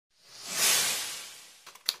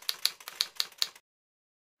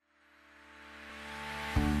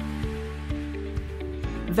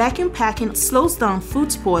Vacuum packing slows down food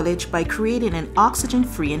spoilage by creating an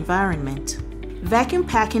oxygen-free environment. Vacuum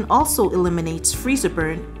packing also eliminates freezer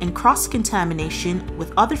burn and cross-contamination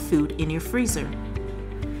with other food in your freezer.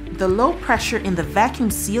 The low pressure in the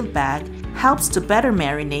vacuum-sealed bag helps to better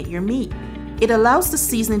marinate your meat. It allows the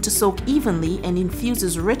seasoning to soak evenly and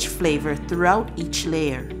infuses rich flavor throughout each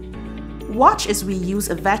layer. Watch as we use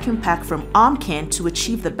a vacuum pack from Omcan to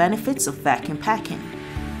achieve the benefits of vacuum packing.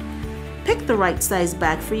 Pick the right size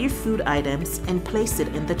bag for your food items and place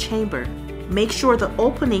it in the chamber. Make sure the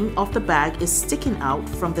opening of the bag is sticking out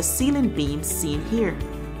from the ceiling beams seen here.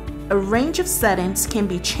 A range of settings can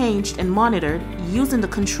be changed and monitored using the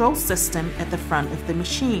control system at the front of the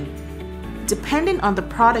machine. Depending on the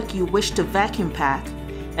product you wish to vacuum pack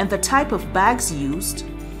and the type of bags used,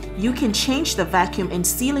 you can change the vacuum and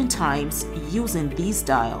sealing times using these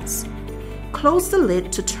dials. Close the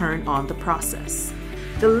lid to turn on the process.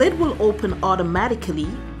 The lid will open automatically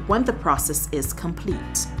when the process is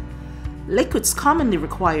complete. Liquids commonly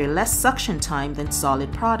require less suction time than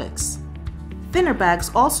solid products. Thinner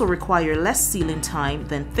bags also require less sealing time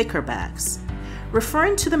than thicker bags.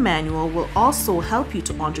 Referring to the manual will also help you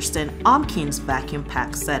to understand Omcan's vacuum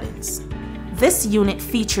pack settings. This unit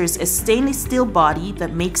features a stainless steel body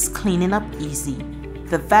that makes cleaning up easy.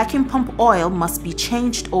 The vacuum pump oil must be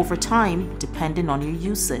changed over time depending on your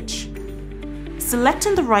usage.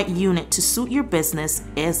 Selecting the right unit to suit your business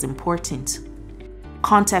is important.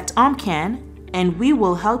 Contact Omcan and we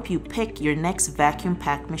will help you pick your next vacuum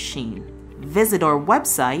pack machine. Visit our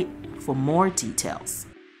website for more details.